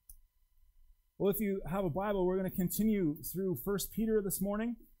Well, if you have a Bible, we're going to continue through 1 Peter this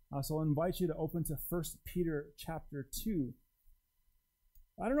morning. So I'll invite you to open to 1 Peter chapter 2.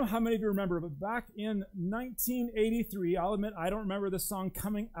 I don't know how many of you remember, but back in 1983, I'll admit I don't remember this song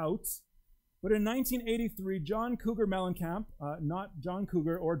coming out, but in 1983, John Cougar Mellencamp, not John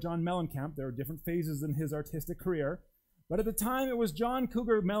Cougar or John Mellencamp, there were different phases in his artistic career, but at the time it was John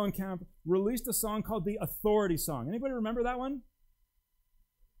Cougar Mellencamp released a song called the Authority Song. Anybody remember that one?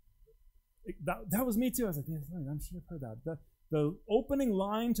 That was me too. I was like, I'm sure I've heard that. The opening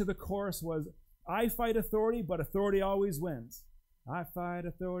line to the chorus was, I fight authority, but authority always wins. I fight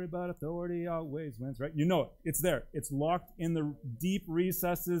authority, but authority always wins, right? You know it. It's there. It's locked in the deep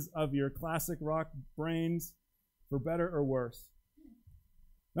recesses of your classic rock brains, for better or worse.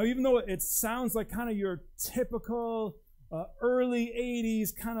 Now, even though it sounds like kind of your typical early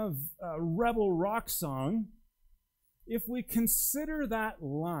 80s kind of rebel rock song, if we consider that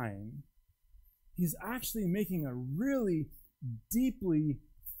line, he's actually making a really deeply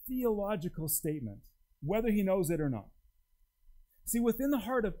theological statement, whether he knows it or not. See, within the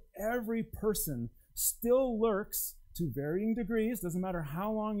heart of every person still lurks, to varying degrees, doesn't matter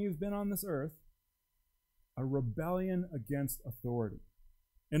how long you've been on this earth, a rebellion against authority.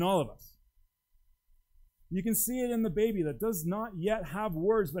 In all of us. You can see it in the baby that does not yet have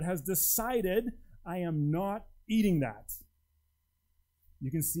words, but has decided, I am not eating that. You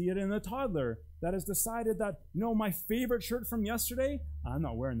can see it in the toddler that has decided that, my favorite shirt from yesterday, I'm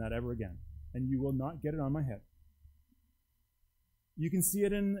not wearing that ever again. And you will not get it on my head. You can see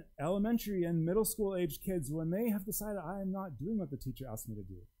it in elementary and middle school age kids when they have decided, I am not doing what the teacher asked me to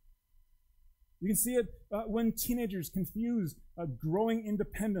do. You can see it when teenagers confuse growing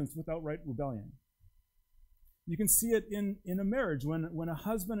independence with outright rebellion. You can see it in a marriage when a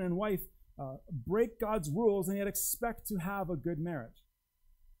husband and wife break God's rules and yet expect to have a good marriage.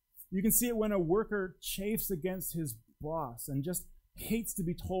 You can see it when a worker chafes against his boss and just hates to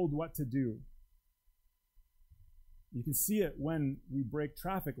be told what to do. You can see it when we break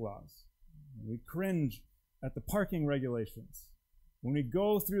traffic laws. We cringe at the parking regulations. When we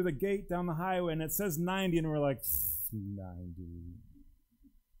go through the gate down the highway and it says 90 and we're like, 90.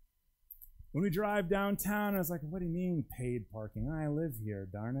 When we drive downtown, it's like, what do you mean paid parking? I live here,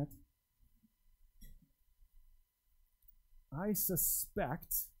 darn it. I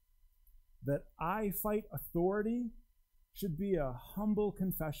suspect that I fight authority should be a humble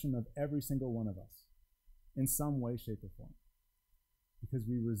confession of every single one of us in some way, shape, or form. Because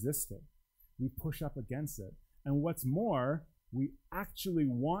we resist it. We push up against it. And what's more, we actually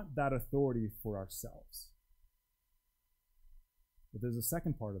want that authority for ourselves. But there's a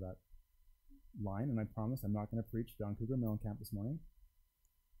second part of that line, and I promise I'm not going to preach John Cougar Mellencamp this morning.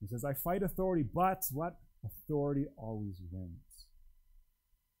 He says, I fight authority, but what? Authority always wins.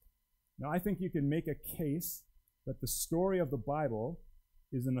 Now, I think you can make a case that the story of the Bible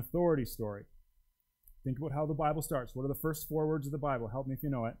is an authority story. Think about how the Bible starts. What are the first 4 words of the Bible? Help me if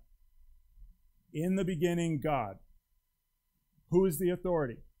you know it. In the beginning, God. Who is the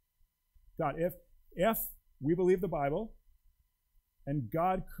authority? God. If we believe the Bible, and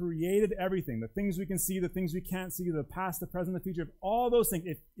God created everything, the things we can see, the things we can't see, the past, the present, the future, all those things,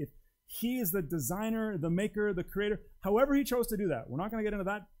 if he is the designer, the maker, the creator, however he chose to do that, we're not going to get into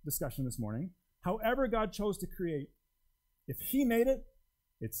that discussion this morning. However God chose to create, if he made it,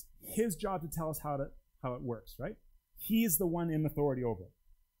 it's his job to tell us how it works, right? He's the one in authority over it.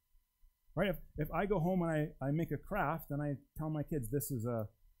 Right? If I go home and I make a craft and I tell my kids this is a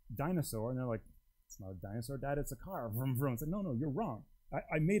dinosaur, and they're like, it's not a dinosaur, Dad, it's a car. Vroom, vroom. It's like, no, you're wrong.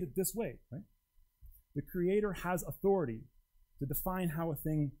 I made it this way, right? The Creator has authority to define how a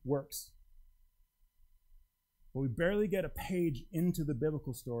thing works. But we barely get a page into the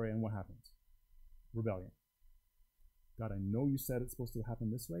biblical story, and what happens? Rebellion. God, I know you said it's supposed to happen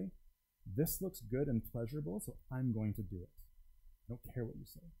this way. This looks good and pleasurable, so I'm going to do it. I don't care what you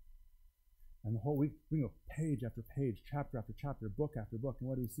say. And the whole week, we go page after page, chapter after chapter, book after book, and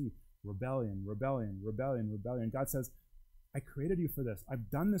what do we see? Rebellion, rebellion, rebellion, rebellion. God says, I created you for this.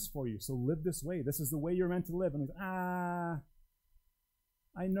 I've done this for you, so live this way. This is the way you're meant to live. And he's,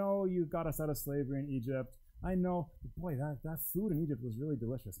 I know you got us out of slavery in Egypt. I know, boy, that food in Egypt was really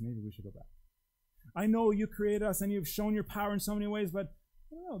delicious. Maybe we should go back. I know you created us and you've shown your power in so many ways, but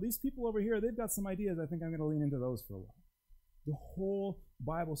I don't know, these people over here, they've got some ideas. I think I'm going to lean into those for a while. The whole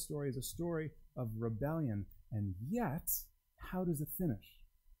Bible story is a story of rebellion, and yet, how does it finish?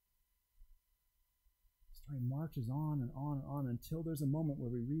 The story marches on and on and on until there's a moment where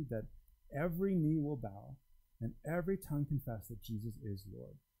we read that every knee will bow and every tongue confess that Jesus is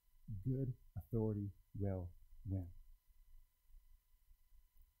Lord. Good authority will win.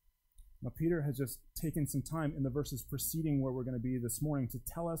 Now, Peter has just taken some time in the verses preceding where we're going to be this morning to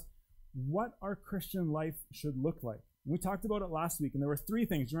tell us what our Christian life should look like. We talked about it last week, and there were three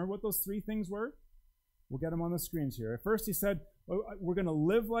things. Do you remember what those three things were? We'll get them on the screens here. At first, he said, we're going to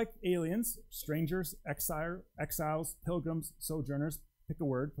live like aliens, strangers, exiles, pilgrims, sojourners. Pick a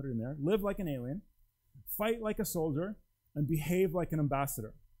word, put it in there. Live like an alien, fight like a soldier, and behave like an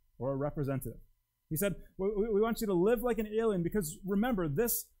ambassador or a representative. He said, we want you to live like an alien because remember,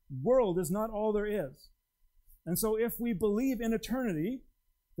 this world is not all there is. And so if we believe in eternity,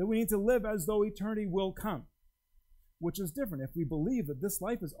 then we need to live as though eternity will come, which is different. If we believe that this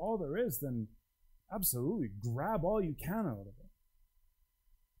life is all there is, then absolutely grab all you can out of it.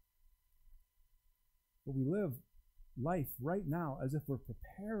 But we live life right now as if we're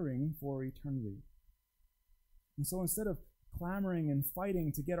preparing for eternity. And so instead of clamoring and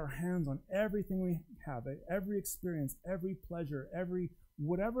fighting to get our hands on everything we have, every experience, every pleasure, every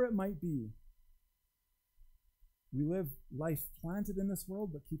whatever it might be, we live life planted in this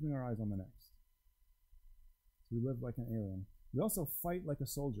world, but keeping our eyes on the next. So we live like an alien. We also fight like a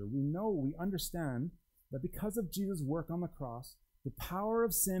soldier. We understand that because of Jesus' work on the cross, the power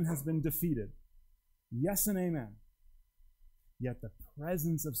of sin has been defeated. Yes and amen. Yet the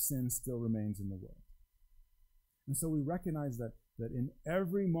presence of sin still remains in the world. And so we recognize that in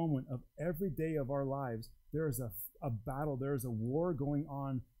every moment of every day of our lives, there is a battle, there is a war going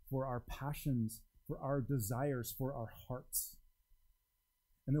on for our passions, for our desires, for our hearts.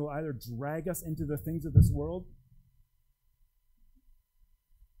 And they will either drag us into the things of this world,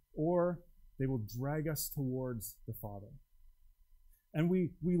 or they will drag us towards the Father. And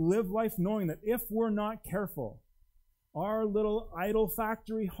we live life knowing that if we're not careful, our little idol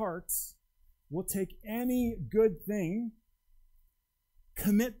factory hearts will take any good thing,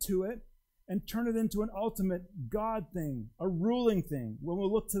 commit to it, and turn it into an ultimate God thing, a ruling thing, when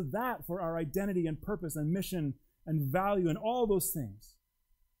we'll look to that for our identity and purpose and mission and value and all those things.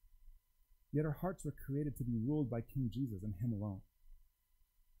 Yet our hearts were created to be ruled by King Jesus and Him alone.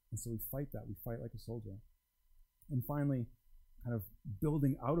 And so we fight that. We fight like a soldier. And finally, kind of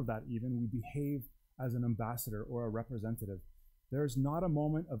building out of that even, we behave as an ambassador or a representative. There is not a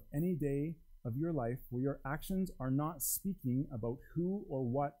moment of any day of your life where your actions are not speaking about who or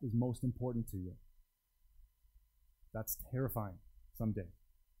what is most important to you. That's terrifying someday.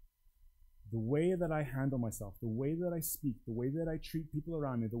 The way that I handle myself, the way that I speak, the way that I treat people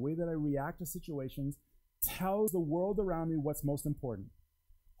around me, the way that I react to situations tells the world around me what's most important.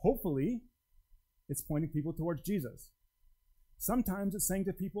 Hopefully, it's pointing people towards Jesus. Sometimes it's saying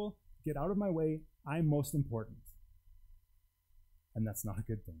to people, get out of my way, I'm most important. And that's not a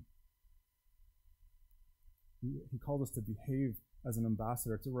good thing. He called us to behave as an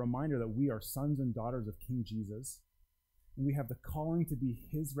ambassador. It's a reminder that we are sons and daughters of King Jesus. And we have the calling to be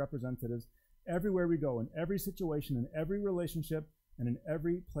His representatives everywhere we go, in every situation, in every relationship, and in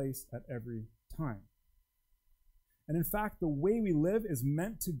every place at every time. And in fact, the way we live is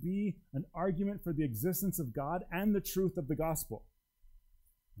meant to be an argument for the existence of God and the truth of the gospel.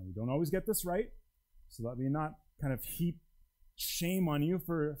 And we don't always get this right, so let me not kind of heap shame on you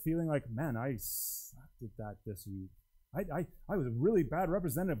for feeling like, man, I sucked at that this week. I was a really bad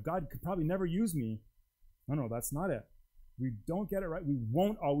representative. God could probably never use me. No, that's not it. We don't get it right. We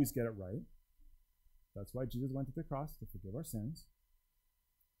won't always get it right. That's why Jesus went to the cross, to forgive our sins.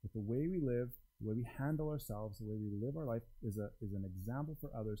 But the way we live, the way we handle ourselves, the way we live our life is an example for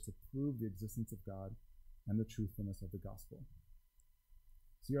others to prove the existence of God and the truthfulness of the gospel.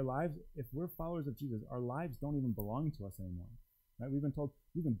 See, our lives, if we're followers of Jesus, our lives don't even belong to us anymore. Right? We've been told,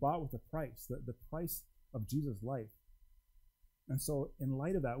 we've been bought with a price, the price of Jesus' life. And so in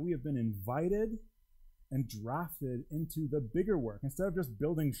light of that, we have been invited and drafted into the bigger work. Instead of just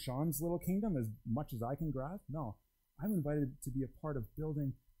building Sean's little kingdom as much as I can grasp, no, I'm invited to be a part of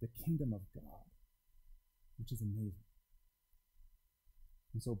building the kingdom of God, which is amazing.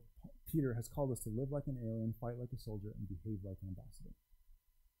 And so Peter has called us to live like an alien, fight like a soldier, and behave like an ambassador.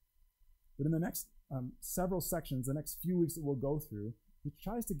 But in the next several sections, the next few weeks that we'll go through, he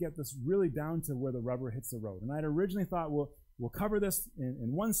tries to get this really down to where the rubber hits the road. And I'd originally thought we'll cover this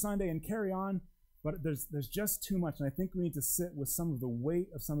in one Sunday and carry on, but there's just too much. And I think we need to sit with some of the weight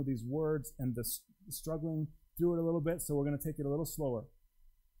of some of these words and the struggling through it a little bit, so we're going to take it a little slower.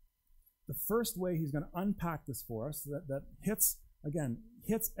 The first way he's going to unpack this for us, that hits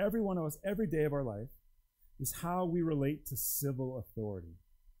every one of us every day of our life, is how we relate to civil authority,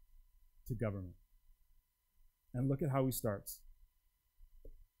 to government. And look at how he starts.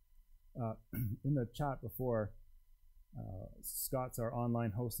 In the chat before, Scott's our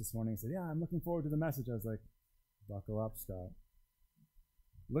online host this morning, said, yeah, I'm looking forward to the message. I was like, buckle up, Scott.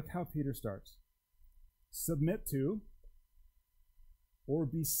 Look how Peter starts. Submit to, or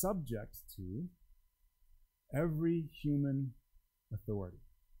be subject to, every human authority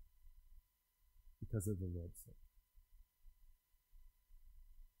because of the Lord's sake.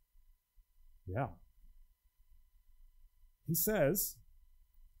 Yeah. He says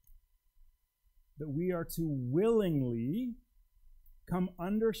that we are to willingly come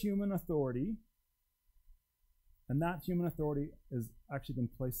under human authority, and that human authority has actually been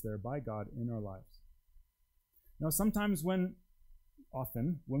placed there by God in our lives. Now,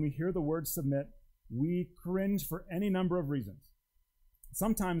 often when we hear the word submit, we cringe for any number of reasons.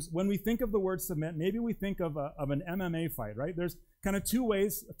 Sometimes when we think of the word submit, maybe we think of an MMA fight, right? There's kind of three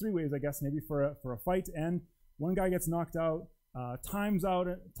ways, I guess, maybe for a fight to end. One guy gets knocked out, time's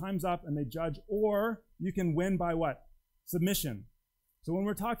up, and they judge. Or you can win by what? Submission. So when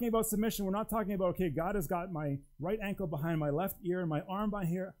we're talking about submission, we're not talking about, okay, God has got my right ankle behind my left ear and my arm by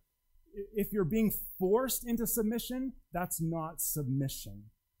here. If you're being forced into submission, that's not submission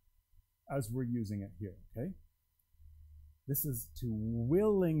as we're using it here, okay? This is to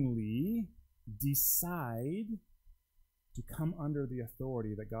willingly decide to come under the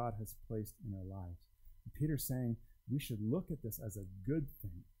authority that God has placed in our lives. And Peter's saying we should look at this as a good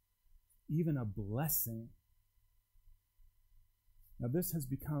thing, even a blessing. Now, this has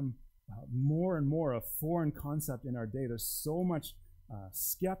become more and more a foreign concept in our day. There's so much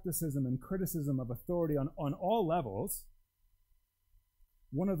skepticism and criticism of authority on all levels.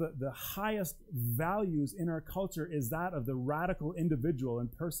 One of the highest values in our culture is that of the radical individual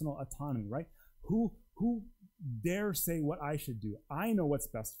and personal autonomy, right? Who dare say what I should do? I know what's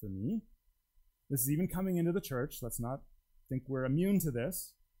best for me. This is even coming into the church. Let's not think we're immune to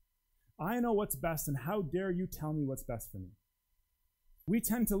this. I know what's best, and how dare you tell me what's best for me? We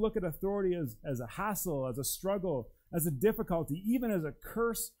tend to look at authority as a hassle, as a struggle, as a difficulty, even as a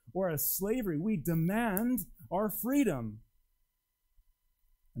curse or as slavery. We demand our freedom.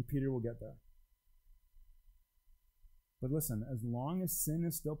 And Peter will get there. But listen, as long as sin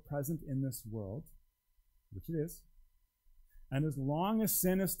is still present in this world, which it is, and as long as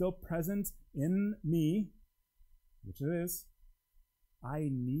sin is still present in me, which it is, I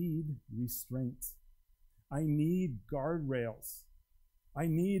need restraint. I need guardrails. I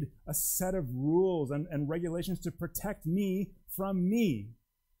need a set of rules and regulations to protect me from me.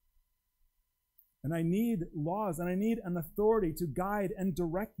 And I need laws, and I need an authority to guide and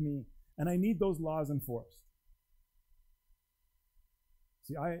direct me, and I need those laws enforced.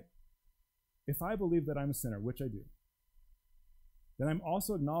 See, if I believe that I'm a sinner, which I do, then I'm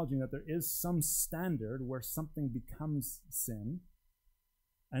also acknowledging that there is some standard where something becomes sin,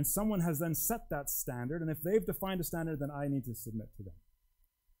 and someone has then set that standard, and if they've defined a standard, then I need to submit to them.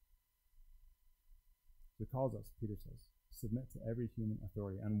 It calls us, Peter says, submit to every human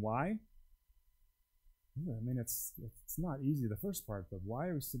authority. And why? I mean, it's not easy, the first part, but why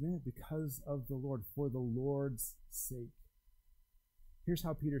are we submitting? Because of the Lord, for the Lord's sake. Here's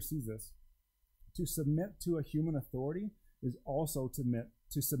how Peter sees this. To submit to a human authority is also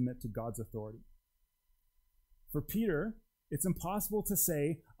to submit to God's authority. For Peter, it's impossible to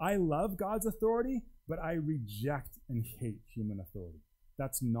say, I love God's authority, but I reject and hate human authority.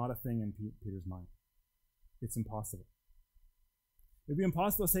 That's not a thing in Peter's mind. It's impossible. It'd be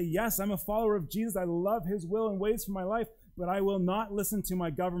impossible to say, yes, I'm a follower of Jesus. I love his will and ways for my life, but I will not listen to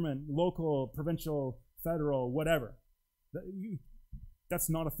my government, local, provincial, federal, whatever. That's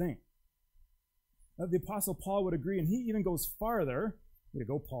not a thing. The Apostle Paul would agree, and he even goes farther. Way to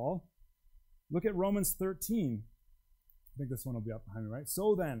go, Paul. Look at Romans 13. I think this one will be up behind me, right?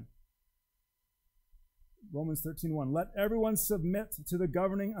 So then, Romans 13:1, let everyone submit to the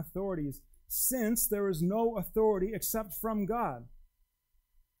governing authorities, since there is no authority except from God.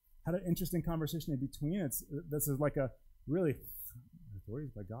 Had an interesting conversation in between. This is like a really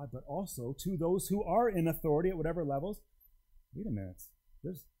authorities by God, but also to those who are in authority at whatever levels. Wait a minute.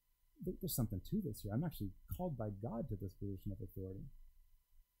 There's something to this here. I'm actually called by God to this position of authority.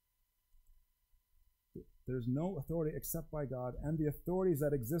 There's no authority except by God, and the authorities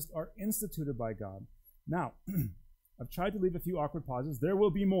that exist are instituted by God. Now, I've tried to leave a few awkward pauses. There will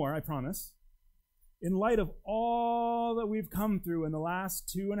be more, I promise. In light of all that we've come through in the last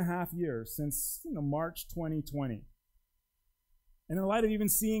 2.5 years, since March 2020, and in light of even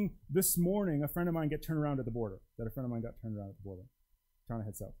seeing this morning a friend of mine get turned around at the border, trying to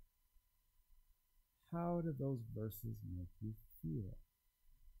head south. How did those verses make you feel?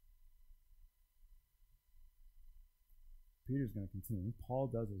 Peter's going to continue. Paul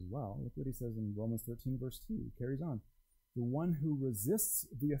does as well. Look what he says in Romans 13, verse 2. He carries on. The one who resists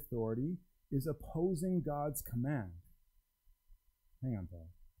the authority is opposing God's command. Hang on, Paul.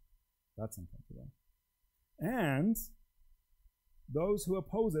 That's uncomfortable. And those who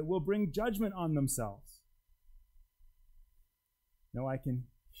oppose it will bring judgment on themselves. Now I can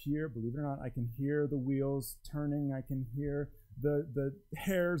hear, believe it or not, I can hear the wheels turning. I can hear the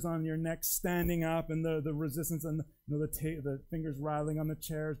hairs on your neck standing up, and the resistance, and the fingers rattling on the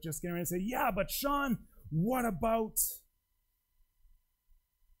chairs, just getting ready to say, yeah, but Sean, what about?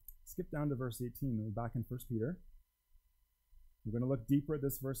 Skip down to verse 18. We're back in 1 Peter. We're going to look deeper at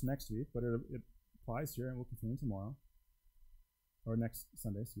this verse next week, but it applies here, and we'll continue tomorrow. Or next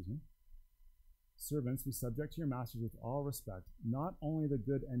Sunday, excuse me. Servants, be subject to your masters with all respect, not only the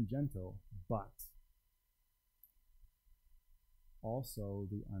good and gentle, but also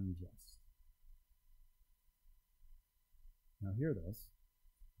the unjust. Now hear this.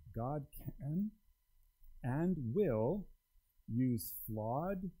 God can and will use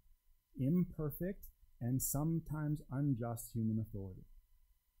flawed, imperfect, and sometimes unjust human authority.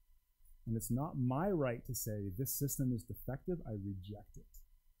 And it's not my right to say this system is defective. I reject it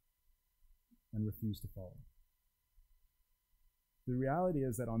and refuse to follow. The reality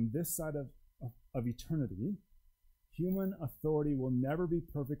is that on this side of eternity, human authority will never be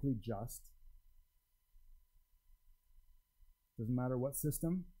perfectly just. Doesn't matter what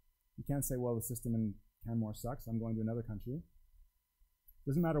system. You can't say, well, the system in Canmore sucks, I'm going to another country.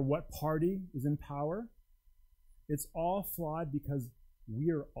 Doesn't matter what party is in power. It's all flawed because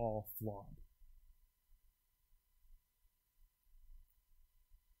we're all flawed.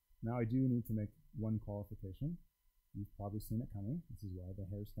 Now, I do need to make one qualification. You've probably seen it coming. This is why the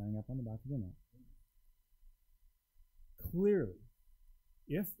hair is standing up on the back of your neck. Clearly,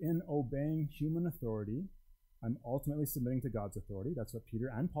 if in obeying human authority, I'm ultimately submitting to God's authority, that's what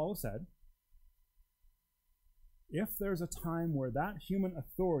Peter and Paul have said. If there's a time where that human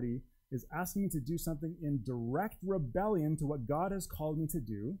authority is asking me to do something in direct rebellion to what God has called me to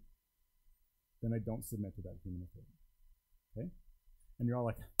do, then I don't submit to that human authority. Okay? And you're all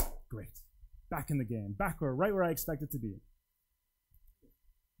like, great, back in the game, right where I expect it to be.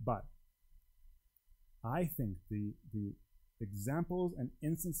 But I think the examples and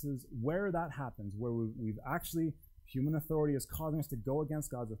instances where that happens, where we've actually, human authority is causing us to go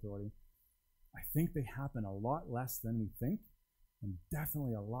against God's authority, I think they happen a lot less than we think, and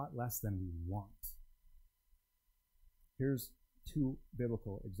definitely a lot less than we want. Here's two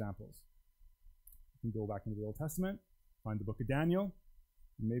biblical examples. You can go back into the Old Testament, find the book of Daniel.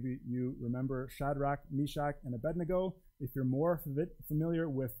 Maybe you remember Shadrach, Meshach, and Abednego. If you're more familiar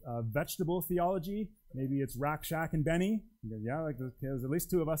with vegetable theology, maybe it's Rack, Shack, and Benny. Yeah, like there's at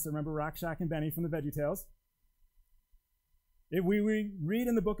least two of us that remember Rack, Shack, and Benny from the VeggieTales. We read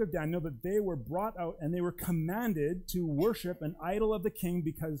in the book of Daniel that they were brought out and they were commanded to worship an idol of the king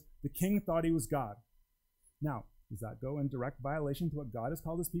because the king thought he was God. Now, does that go in direct violation to what God has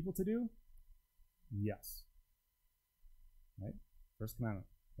called his people to do? Yes. Right? First commandment,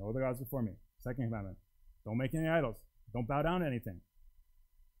 no other gods before me. Second commandment, don't make any idols. Don't bow down to anything.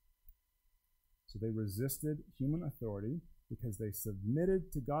 So they resisted human authority because they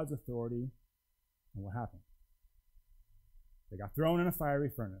submitted to God's authority. And what happened? They got thrown in a fiery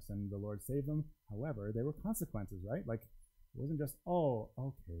furnace, and the Lord saved them. However, there were consequences, right? Like, it wasn't just, oh,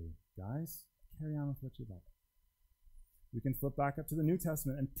 okay, guys, carry on with what you like. We can flip back up to the New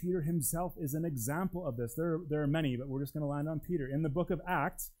Testament, and Peter himself is an example of this. There are many, but we're just going to land on Peter. In the book of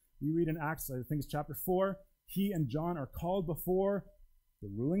Acts, we read in Acts, I think it's chapter 4, he and John are called before the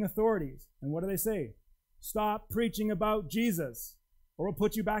ruling authorities. And what do they say? Stop preaching about Jesus, or we'll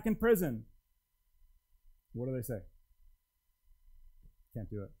put you back in prison. What do they say? Can't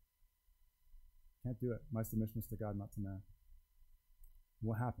do it. Can't do it. My submission is to God, not to man.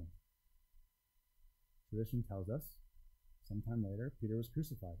 What happened? Tradition tells us sometime later, Peter was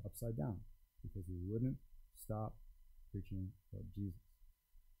crucified upside down because he wouldn't stop preaching about Jesus.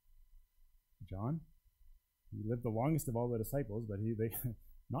 John, he lived the longest of all the disciples, but they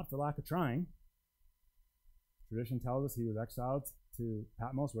not for lack of trying. Tradition tells us he was exiled to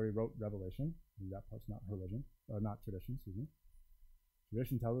Patmos, where he wrote Revelation. And that part's not religion, or not tradition, excuse me.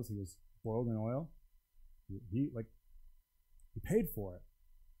 Tradition tells us he was boiled in oil. He paid for it.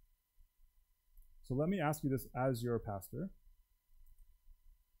 So let me ask you this as your pastor.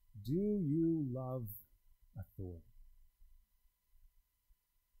 Do you love authority?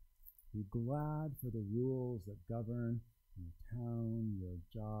 Are you glad for the rules that govern your town, your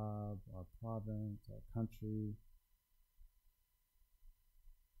job, our province, our country?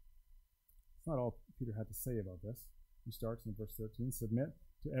 It's not all Peter had to say about this. He starts in verse 13, submit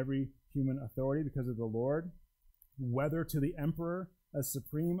to every human authority because of the Lord, whether to the emperor as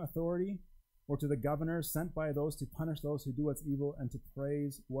supreme authority or to the governors sent by those to punish those who do what's evil and to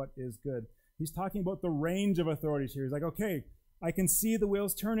praise what is good. He's talking about the range of authorities here. He's like, okay, I can see the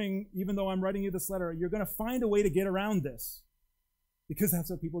wheels turning even though I'm writing you this letter. You're going to find a way to get around this because that's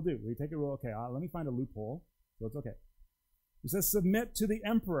what people do. We take a rule, okay, let me find a loophole, so it's okay. He says, submit to the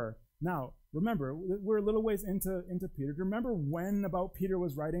emperor. Now, remember, we're a little ways into Peter. Do you remember when about Peter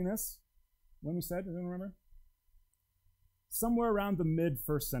was writing this? When we said, anyone remember? Somewhere around the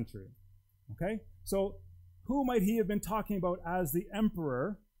mid-1st century. Okay? So who might he have been talking about as the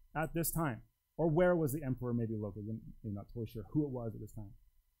emperor at this time? Or where was the emperor maybe located? You're not totally sure who it was at this time.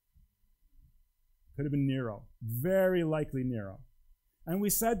 Could have been Nero. Very likely Nero. And we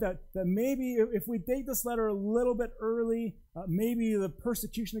said that maybe if we date this letter a little bit early, maybe the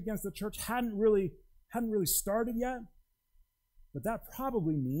persecution against the church hadn't really started yet. But that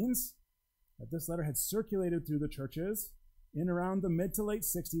probably means that this letter had circulated through the churches in around the mid to late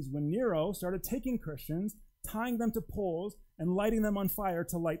 60s when Nero started taking Christians, tying them to poles, and lighting them on fire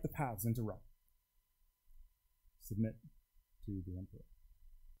to light the paths into Rome. Submit to the emperor.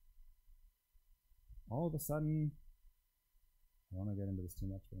 All of a sudden, I don't want to get into this too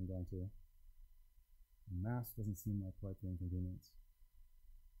much, but I'm going to. The mask doesn't seem like quite the inconvenience.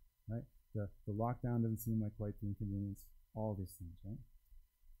 Right? The lockdown doesn't seem like quite the inconvenience. All these things, right?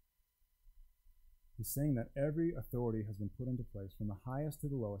 He's saying that every authority has been put into place from the highest to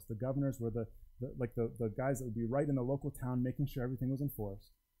the lowest. The governors were the guys that would be right in the local town making sure everything was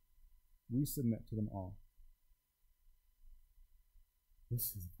enforced. We submit to them all.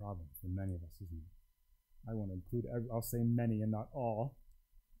 This is a problem for many of us, isn't it? I want to include, I'll say many and not all.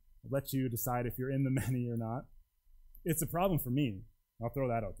 I'll let you decide if you're in the many or not. It's a problem for me. I'll throw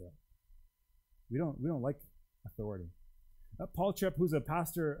that out there. We don't like authority. Paul Tripp, who's a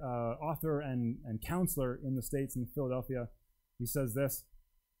pastor, author, and counselor in the States in Philadelphia, he says this,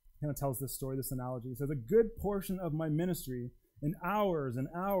 kind of tells this story, this analogy. He says, a good portion of my ministry in hours and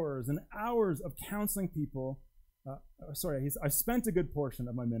hours and hours of counseling people, I spent a good portion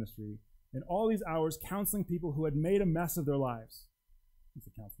of my ministry in all these hours counseling people who had made a mess of their lives. That's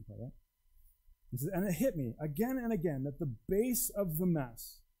the counseling part, right? He says, and it hit me again and again that the base of the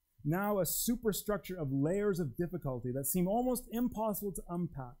mess, now a superstructure of layers of difficulty that seem almost impossible to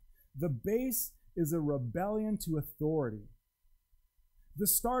unpack, the base is a rebellion to authority. The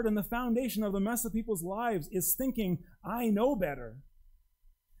start and the foundation of the mess of people's lives is thinking, I know better.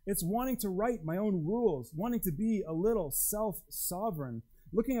 It's wanting to write my own rules, wanting to be a little self-sovereign,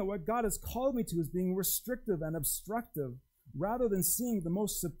 looking at what God has called me to as being restrictive and obstructive, rather than seeing the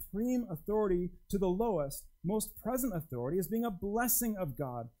most supreme authority to the lowest, most present authority as being a blessing of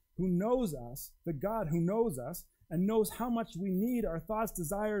God who knows us, the God who knows us, and knows how much we need our thoughts,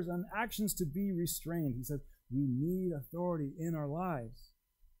 desires, and actions to be restrained. He says, we need authority in our lives.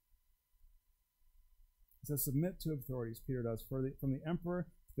 He says, submit to authorities, Peter does, from the emperor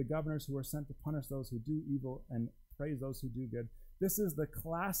to the governors who are sent to punish those who do evil and praise those who do good. This is the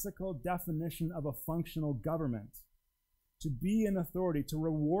classical definition of a functional government. To be an authority, to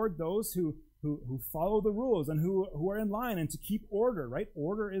reward those who follow the rules and who are in line, and to keep order, right?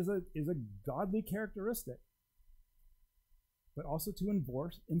 Order is a godly characteristic. But also to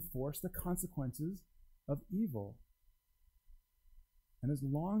enforce the consequences of evil. And as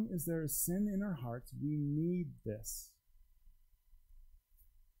long as there is sin in our hearts, we need this.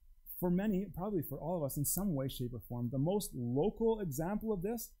 For many, probably for all of us in some way, shape, or form, the most local example of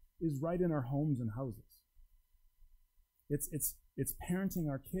this is right in our homes and houses. It's parenting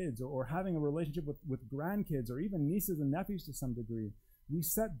our kids or having a relationship with grandkids or even nieces and nephews to some degree. We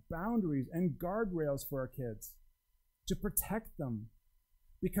set boundaries and guardrails for our kids to protect them,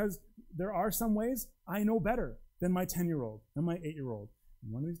 because there are some ways I know better than my 10-year-old and my 8-year-old.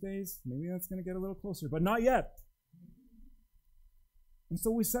 And one of these days, maybe that's going to get a little closer, but not yet. And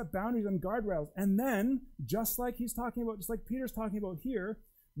so we set boundaries and guardrails. And then, just like Peter's talking about here,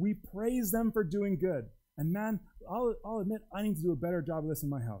 we praise them for doing good. And man, I'll admit I need to do a better job of this in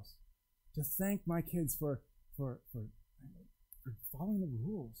my house. To thank my kids for following the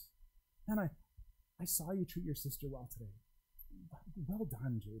rules. And I saw you treat your sister well today. Well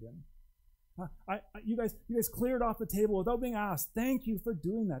done, Jaden. You guys cleared off the table without being asked. Thank you for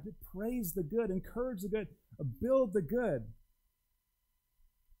doing that. Praise the good, encourage the good, build the good.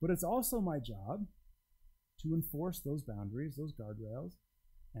 But it's also my job to enforce those boundaries, those guardrails,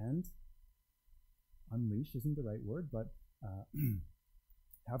 and unleash isn't the right word, but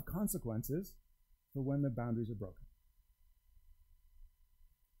have consequences for when the boundaries are broken.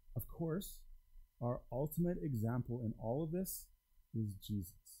 Of course, our ultimate example in all of this is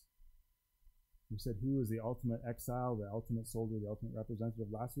Jesus. We said he was the ultimate exile, the ultimate soldier, the ultimate representative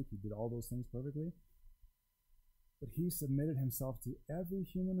last week. He did all those things perfectly. But he submitted himself to every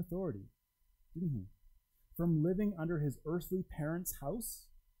human authority, didn't he? From living under his earthly parents' house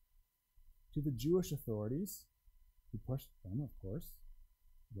to the Jewish authorities, who pushed them, of course,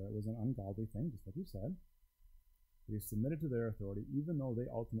 where it was an ungodly thing, just like you said. But he submitted to their authority, even though they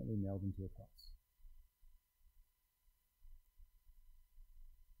ultimately nailed him to a cross.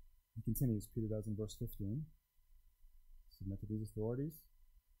 He continues, Peter does in verse 15. Submit to these authorities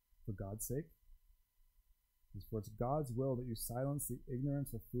for God's sake. For it's God's will that you silence the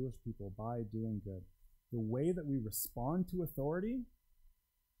ignorance of foolish people by doing good. The way that we respond to authority,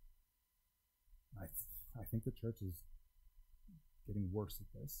 I think the church is getting worse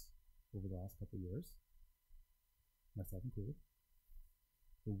at this over the last couple of years, myself included.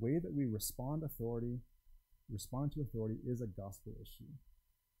 The way that we respond to authority is a gospel issue.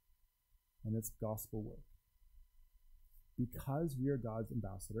 And it's gospel work. Because we are God's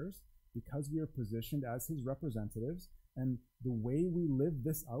ambassadors, because we are positioned as his representatives, and the way we live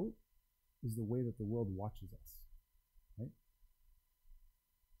this out is the way that the world watches us. Right?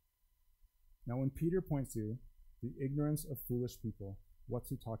 Now, when Peter points to the ignorance of foolish people, what's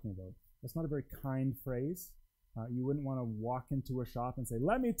he talking about? That's not a very kind phrase. You wouldn't want to walk into a shop and say,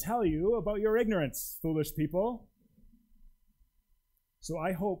 "Let me tell you about your ignorance, foolish people." So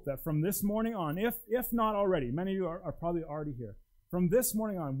I hope that from this morning on, if not already, many of you are probably already here. From this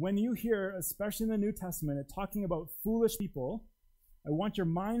morning on, when you hear, especially in the New Testament, it talking about foolish people, I want your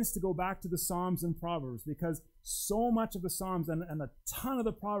minds to go back to the Psalms and Proverbs, because so much of the Psalms and a ton of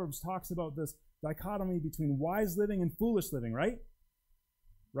the Proverbs talks about this dichotomy between wise living and foolish living, right?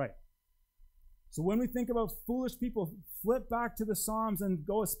 Right. So when we think about foolish people, flip back to the Psalms and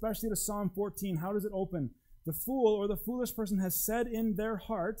go especially to Psalm 14. How does it open? The fool or the foolish person has said in their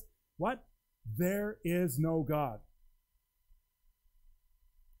heart, what? There is no God.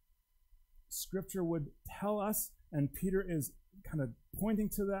 Scripture would tell us, and Peter is kind of pointing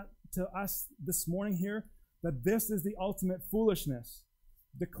to that to us this morning here, that this is the ultimate foolishness,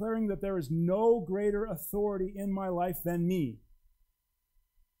 declaring that there is no greater authority in my life than me,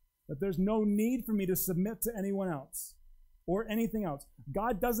 that there's no need for me to submit to anyone else or anything else.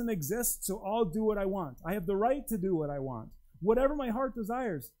 God doesn't exist, so I'll do what I want. I have the right to do what I want. Whatever my heart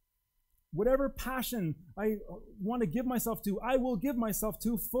desires, whatever passion I want to give myself to, I will give myself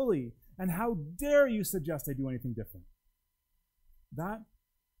to fully. And how dare you suggest I do anything different? That,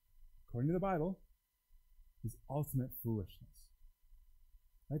 according to the Bible, is ultimate foolishness.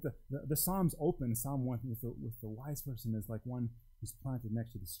 Right? The Psalms open, Psalm 1, with the wise person is like one who's planted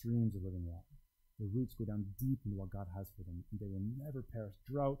next to the streams of living water. Their roots go down deep into what God has for them, and they will never perish.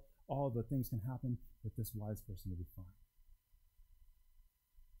 Drought, all the things can happen, but this wise person will be fine.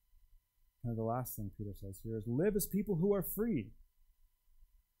 And the last thing Peter says here is, live as people who are free.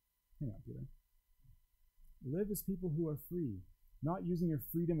 Hang on, Peter. Live as people who are free, not using your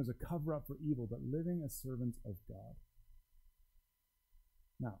freedom as a cover-up for evil, but living as servants of God.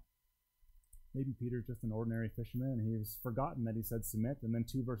 Now, maybe Peter's just an ordinary fisherman, and he's forgotten that he said submit, and then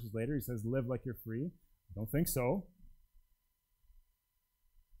 2 verses later he says live like you're free. I don't think so.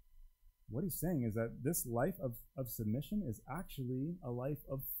 What he's saying is that this life of submission is actually a life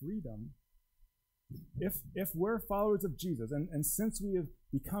of freedom. If we're followers of Jesus, and since we have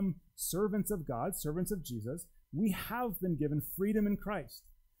become servants of God, servants of Jesus, we have been given freedom in Christ.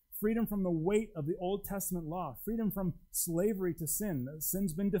 Freedom from the weight of the Old Testament law. Freedom from slavery to sin.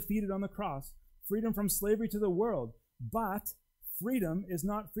 Sin's been defeated on the cross. Freedom from slavery to the world. But freedom is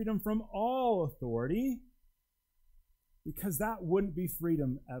not freedom from all authority, because that wouldn't be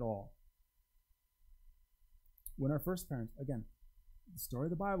freedom at all. When our first parents, again, the story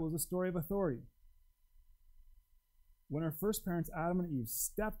of the Bible is a story of authority. When our first parents, Adam and Eve,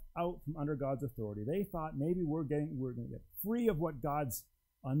 stepped out from under God's authority, they thought maybe we're going to get free of what God's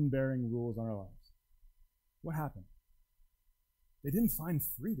unbearing rules on our lives. What happened? They didn't find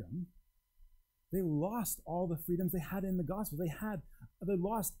freedom. They lost all the freedoms they had in the gospel. They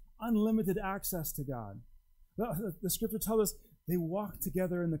lost unlimited access to God. The scripture tells us they walked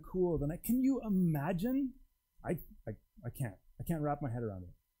together in the cool of the night. Can you imagine? I can't. I can't wrap my head around it.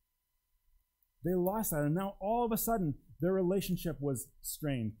 They lost that, and now all of a sudden, their relationship was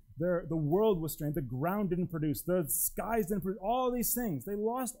strained. The world was strained. The ground didn't produce. The skies didn't produce. All these things. They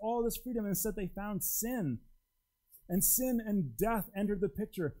lost all this freedom, and instead they found sin. And sin and death entered the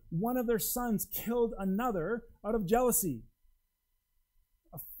picture. One of their sons killed another out of jealousy.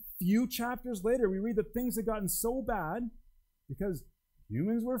 A few chapters later, we read that things had gotten so bad, because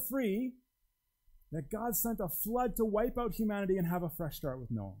humans were free, that God sent a flood to wipe out humanity and have a fresh start with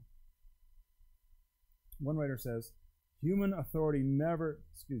Noah. One writer says, human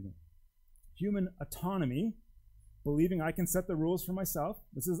autonomy, believing I can set the rules for myself.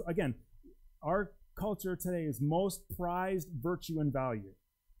 This is, again, our culture today is most prized virtue and value.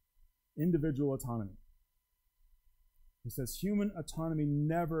 Individual autonomy. He says, human autonomy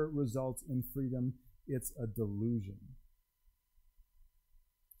never results in freedom. It's a delusion.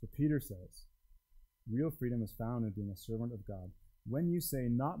 So Peter says, real freedom is found in being a servant of God. When you say,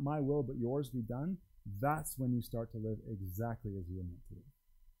 not my will, but yours be done, that's when you start to live exactly as you were meant to live.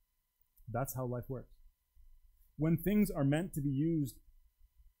 That's how life works. When things are meant to be used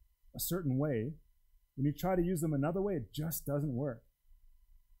a certain way, when you try to use them another way, it just doesn't work.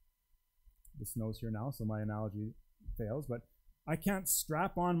 The snow's here now, so my analogy fails, but I can't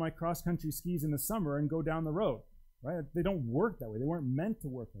strap on my cross-country skis in the summer and go down the road, right? They don't work that way. They weren't meant to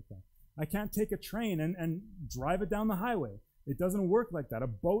work like that. I can't take a train and drive it down the highway. It doesn't work like that. A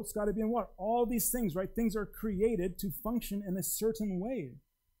boat's got to be in water. All these things, right? Things are created to function in a certain way.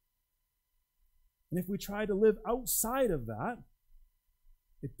 And if we try to live outside of that,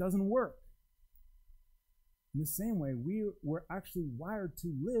 it doesn't work. In the same way, we were actually wired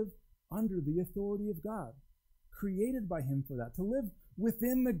to live under the authority of God, created by Him for that, to live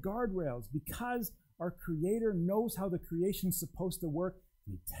within the guardrails, because our Creator knows how the creation's supposed to work,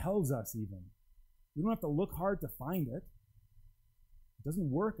 and He tells us even. We don't have to look hard to find it. It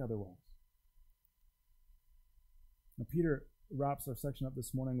doesn't work otherwise. Now, Peter wraps our section up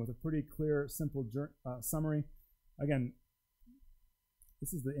this morning with a pretty clear, simple summary. Again,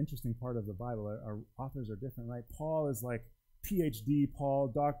 this is the interesting part of the Bible. Our authors are different, right? Paul is like PhD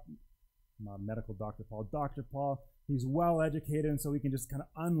Paul, not medical doctor Paul, Dr. Paul. He's well educated, and so he can just kind of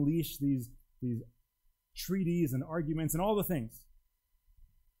unleash these treaties and arguments and all the things.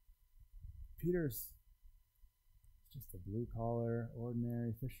 Peter's just a blue-collar,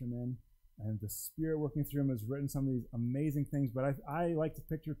 ordinary fisherman, and the Spirit working through him has written some of these amazing things, but I like to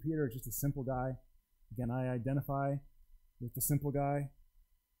picture Peter as just a simple guy. Again, I identify with the simple guy.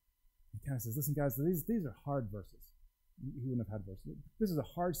 He kind of says, listen, guys, these are hard verses. He wouldn't have had verses. This is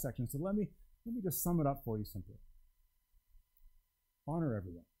a hard section, so let me just sum it up for you simply. Honor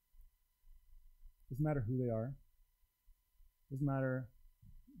everyone. Doesn't matter who they are. Doesn't matter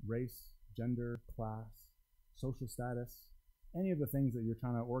race, gender, class, social status, any of the things that you're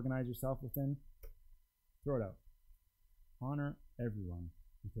trying to organize yourself within, throw it out. Honor everyone,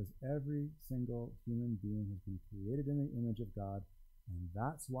 because every single human being has been created in the image of God, and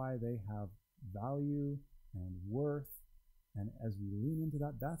that's why they have value and worth. And as we lean into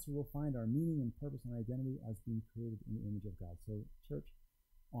that, that's where we'll find our meaning and purpose and identity as being created in the image of God. So, church,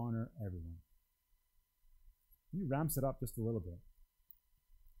 honor everyone. He ramps it up just a little bit.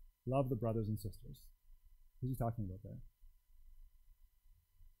 Love the brothers and sisters. Who's he talking about there?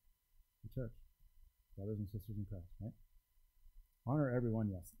 The church. Brothers and sisters in Christ, right? Honor everyone,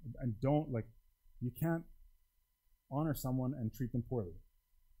 yes. And don't, you can't honor someone and treat them poorly.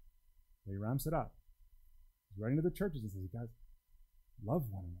 But he ramps it up. He's writing to the churches and says, you guys, love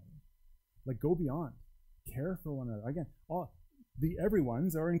one another. Go beyond. Care for one another. Again, all the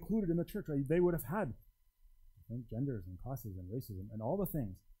everyones are included in the church, right? They would have had different genders and classes and races and all the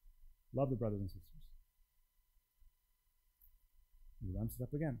things. Love the brothers and sisters. He ramps it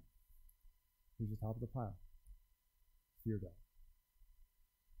up again. Here's the top of the pile. Fear God.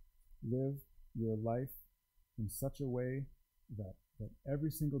 Live your life in such a way that every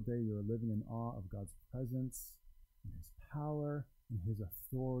single day you're living in awe of God's presence and His power and His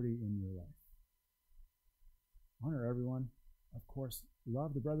authority in your life. Honor everyone. Of course,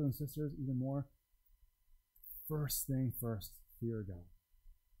 love the brothers and sisters even more. First thing first, fear God.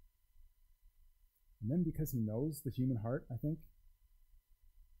 And then because He knows the human heart, I think,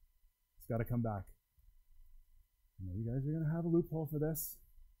 He's got to come back. I know you guys are going to have a loophole for this.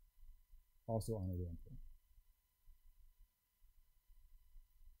 Also honor the emperor.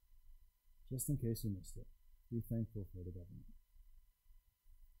 Just in case you missed it, be thankful for the government.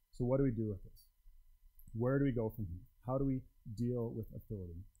 So what do we do with this? Where do we go from here? How do we deal with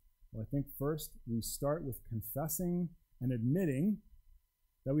authority? Well, I think first we start with confessing and admitting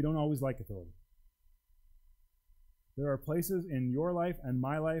that we don't always like authority. There are places in your life and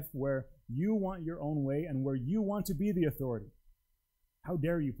my life where you want your own way and where you want to be the authority. How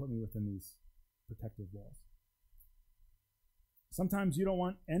dare you put me within these protective walls? Sometimes you don't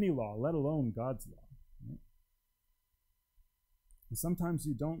want any law, let alone God's law. Right? And sometimes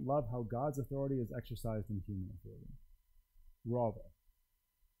you don't love how God's authority is exercised in human authority. We're all there.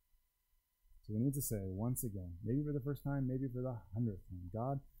 So we need to say once again, maybe for the first time, maybe for the 100th time,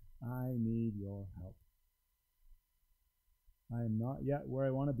 God, I need your help. I am not yet where I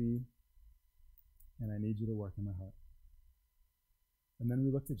want to be, and I need you to work in my heart. And then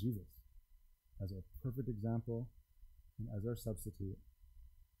we look to Jesus as our perfect example and as our substitute.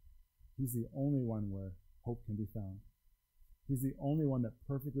 He's the only one where hope can be found. He's the only one that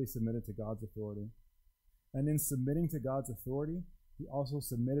perfectly submitted to God's authority. And in submitting to God's authority, he also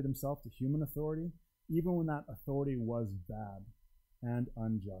submitted himself to human authority, even when that authority was bad and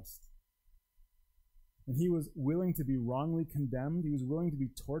unjust. And he was willing to be wrongly condemned. He was willing to be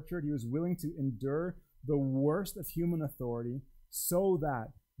tortured. He was willing to endure the worst of human authority so that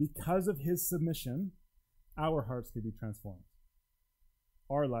because of his submission, our hearts could be transformed.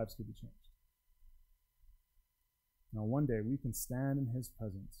 Our lives could be changed. Now, one day we can stand in his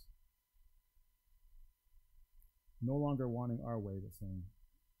presence, no longer wanting our way, but saying,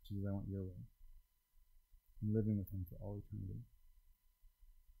 Jesus, I want your way, and living with him for all eternity.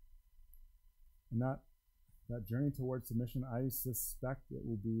 And that journey towards submission, I suspect it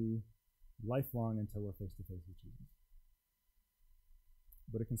will be lifelong until we're face to face with Jesus.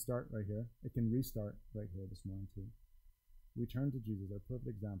 But it can start right here. It can restart right here this morning too. We turn to Jesus, our perfect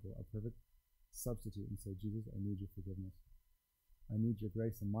example, our perfect substitute, and say, Jesus, I need your forgiveness. I need your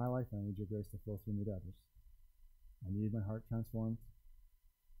grace in my life, and I need your grace to flow through me to others. I need my heart transformed.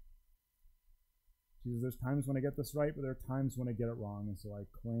 Jesus, there's times when I get this right, but there are times when I get it wrong, and so I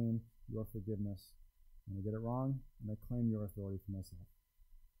claim your forgiveness. When I get it wrong, and I claim your authority for myself.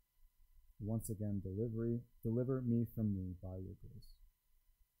 Once again, deliver me from me by your grace.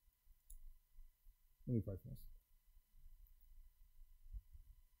 Let me pray for us.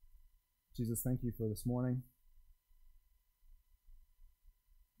 Jesus, thank you for this morning.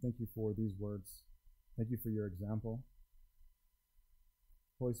 Thank you for these words. Thank you for your example.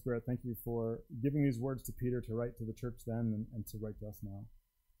 Holy Spirit, thank you for giving these words to Peter to write to the church then and to write to us now.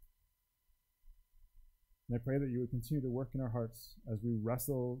 And I pray that you would continue to work in our hearts as we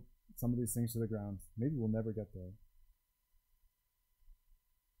wrestle some of these things to the ground. Maybe we'll never get there.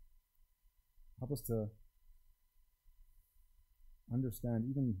 Help us to understand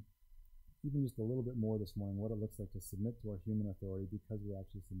even just a little bit more this morning what it looks like to submit to our human authority because we're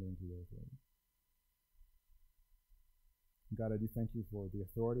actually submitting to your authority. God, I do thank you for the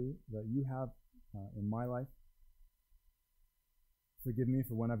authority that you have in my life. Forgive me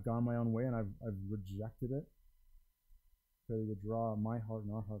for when I've gone my own way and I've rejected it. Pray that you would draw my heart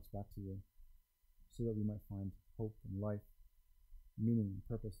and our hearts back to you so that we might find hope and life, meaning and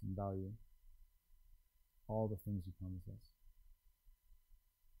purpose and value, all the things you promise us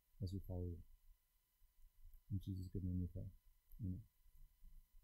as we follow you. In Jesus' good name we pray. Amen.